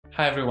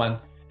Hi everyone,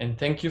 and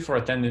thank you for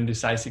attending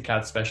this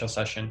ICCAD special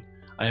session.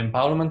 I am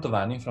Paolo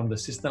Mantovani from the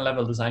System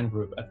Level Design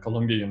Group at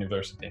Columbia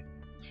University.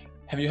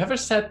 Have you ever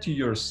said to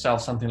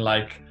yourself something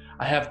like,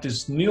 I have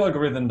this new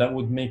algorithm that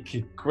would make a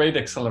great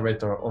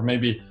accelerator, or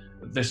maybe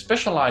the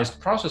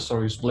specialized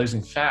processor is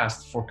blazing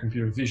fast for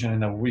computer vision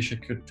and I wish I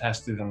could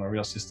test it on a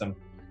real system?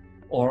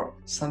 Or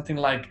something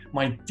like,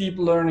 my deep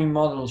learning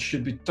model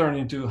should be turned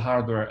into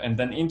hardware and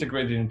then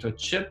integrated into a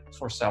chip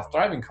for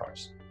self-driving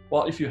cars.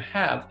 Well, if you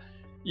have,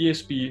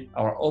 ESP,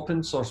 our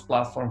open source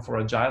platform for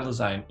agile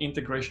design,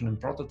 integration and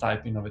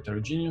prototyping of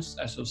heterogeneous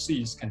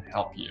SoCs can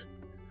help you.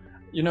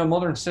 You know,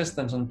 modern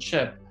systems on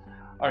chip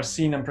are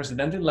seeing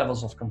unprecedented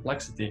levels of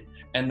complexity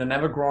and an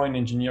ever-growing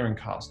engineering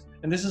cost.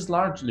 And this is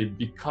largely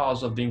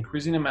because of the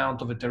increasing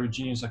amount of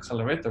heterogeneous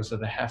accelerators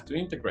that they have to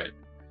integrate.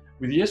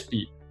 With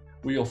ESP,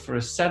 we offer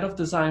a set of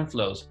design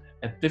flows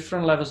at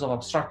different levels of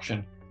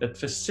abstraction that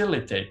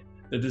facilitate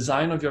the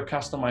design of your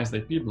customized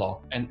IP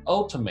block and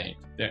automate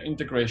their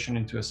integration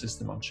into a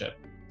system on chip,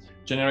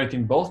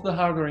 generating both the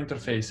hardware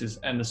interfaces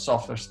and the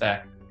software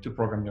stack to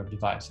program your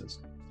devices.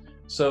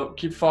 So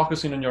keep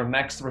focusing on your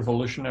next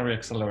revolutionary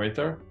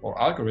accelerator or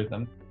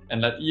algorithm and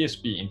let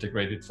ESP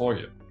integrate it for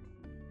you.